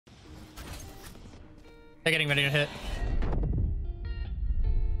They're getting ready to hit.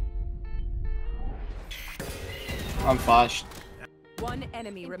 I'm flashed. One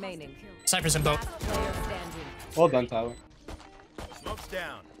enemy remaining. Cypher's in boat. Last player standing. Well done, Tyler. Smoke's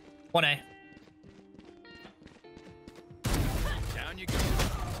down. 1A. Down you go.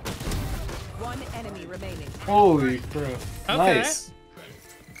 One enemy remaining. Holy bro. Okay. Nice.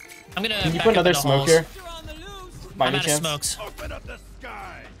 I'm gonna. Can you back put up another into smoke holes. here? By I'm any out of chance? smokes. Open up the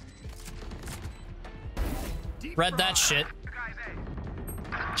sky. Deep Read that fry. shit.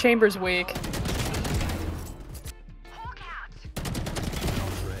 Chamber's weak.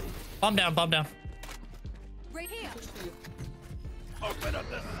 Bomb down, bomb down. Right here. Open up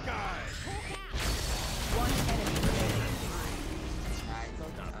the sky. One enemy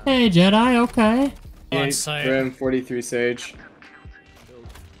remaining. Hey, Jedi, okay. On 8 site. Brim, 43 Sage.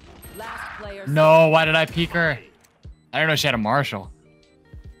 Last player. No, why did I peek her? I don't know she had a Marshall.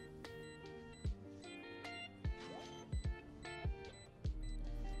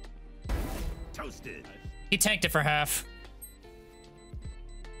 Toasted. He tanked it for half.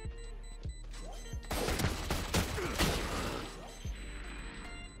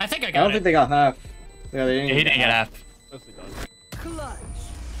 I think I I got don't it. think they got half. Yeah, they didn't. Yeah, he didn't get half. Clutch.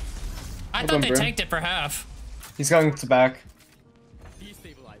 I Hold thought on, they bro. tanked it for half. He's going to back.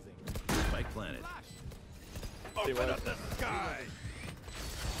 Destabilizing. Spike planet. Open up the sky.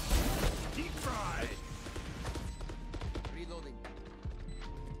 Deep fry. Reloading.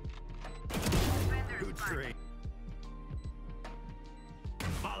 Good tree.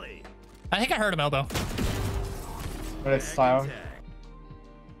 Molly. I think I heard him elbow. But it's Tyler.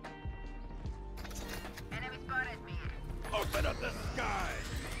 Open up the sky.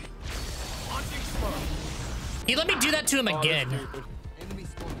 Launching smoke. He let me do that to him again.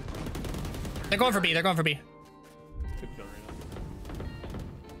 They're going for B. They're going for B.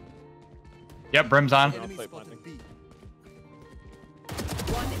 Yep, Brim's on. One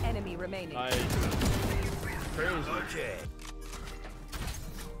enemy remaining. Okay.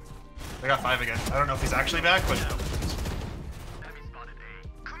 They got 5 again. I don't know if he's actually back, but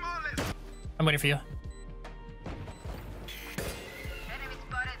I'm waiting for you.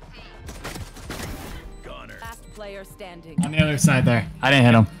 Gunner. Last player standing. On the other side there. I didn't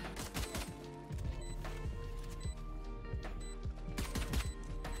hit him.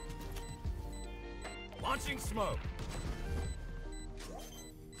 Launching smoke.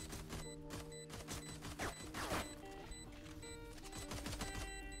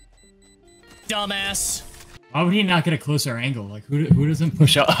 Dumbass. Why would he not get a closer angle? Like, who doesn't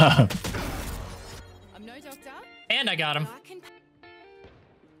push up? I'm no doctor. And I got him. I can.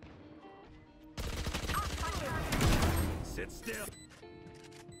 Sit still.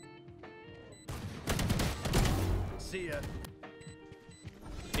 See ya.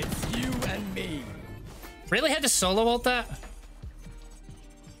 It's you and me. Really had to solo ult that?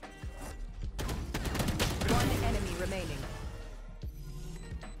 One enemy remaining.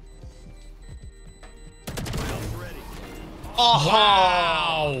 Ready. Oh,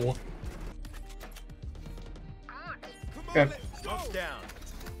 wow. Okay. Smoke's down.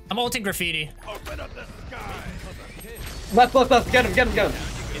 I'm ulting graffiti. Open up the sky. Left, left, left. Get him, get him, get him.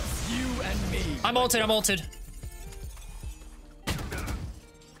 It's you and me. I'm ulted, I'm ulted.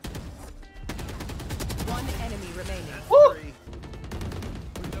 One enemy remaining. Woo!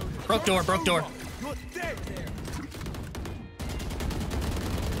 Broke door, broke door. You're dead there.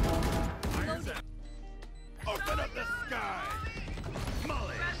 Open up the sky.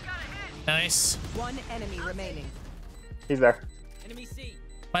 Molly. Nice. One enemy remaining. He's there. Enemy C.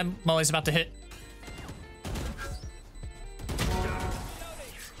 My molly's about to hit.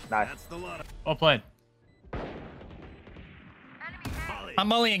 Nice. That's the lot of Well played. Molly. I'm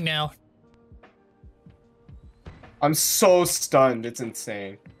mollying now. I'm so stunned. It's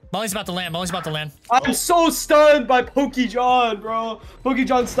insane. Molly's about to land, molly's about to land. I'm so stunned by Pokey John, bro. Pokey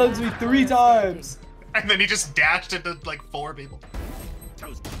John stuns me 3 times. and then he just dashed into like 4 people.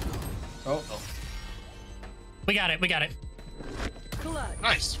 Toast. Oh. We got it, we got it. Clutch.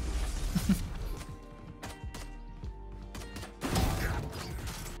 Nice.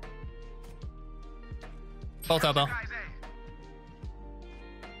 Both elbow.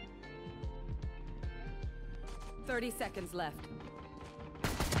 30 seconds left.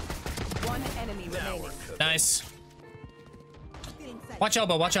 One enemy remaining. Nice. Watch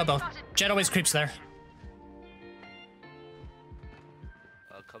elbow, watch elbow. Jet always creeps there.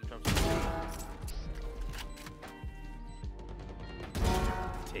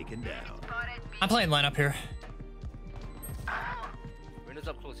 Taken down. I'm playing lineup here. Rena's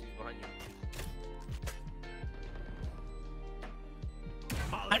up close, he's behind you.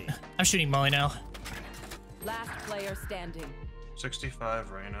 Molly. I'm shooting molly now. Last player standing.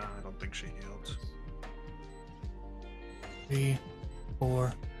 65 Reyna. I don't think she healed. 3,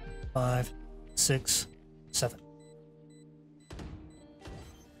 4, 5, 6, 7.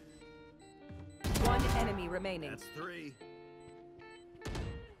 One enemy remaining. That's 3.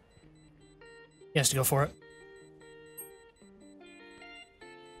 He has to go for it.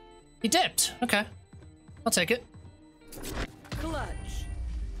 He dipped. Okay. I'll take it. Clutch.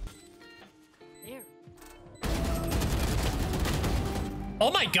 There. Oh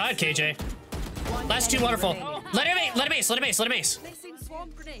my god, KJ. One Last 2 enemy waterfall. remaining. Let him ace, let him ace, let him ace, let him ace. Placing swarm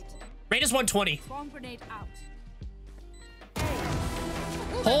grenade. Rate is 120. Swarm grenade out.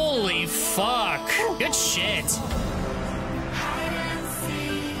 Holy fuck. Good shit.